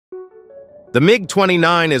The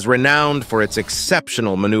MiG-29 is renowned for its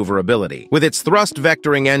exceptional maneuverability. With its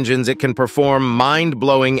thrust-vectoring engines, it can perform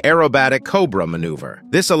mind-blowing aerobatic Cobra maneuver.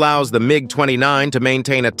 This allows the MiG-29 to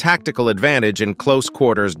maintain a tactical advantage in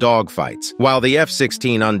close-quarters dogfights. While the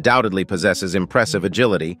F-16 undoubtedly possesses impressive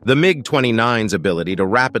agility, the MiG-29's ability to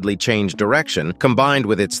rapidly change direction, combined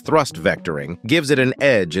with its thrust vectoring, gives it an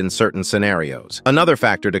edge in certain scenarios. Another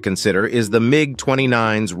factor to consider is the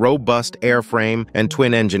MiG-29's robust airframe and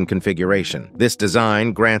twin-engine configuration. This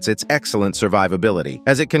design grants it excellent survivability,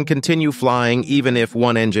 as it can continue flying even if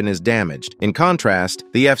one engine is damaged. In contrast,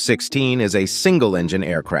 the F-16 is a single-engine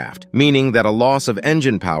aircraft, meaning that a loss of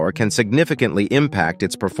engine power can significantly impact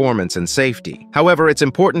its performance and safety. However, it's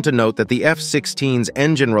important to note that the F-16's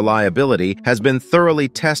engine reliability has been thoroughly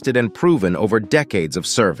tested and proven over decades of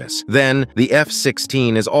service. Then, the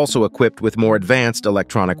F-16 is also equipped with more advanced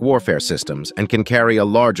electronic warfare systems and can carry a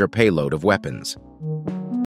larger payload of weapons.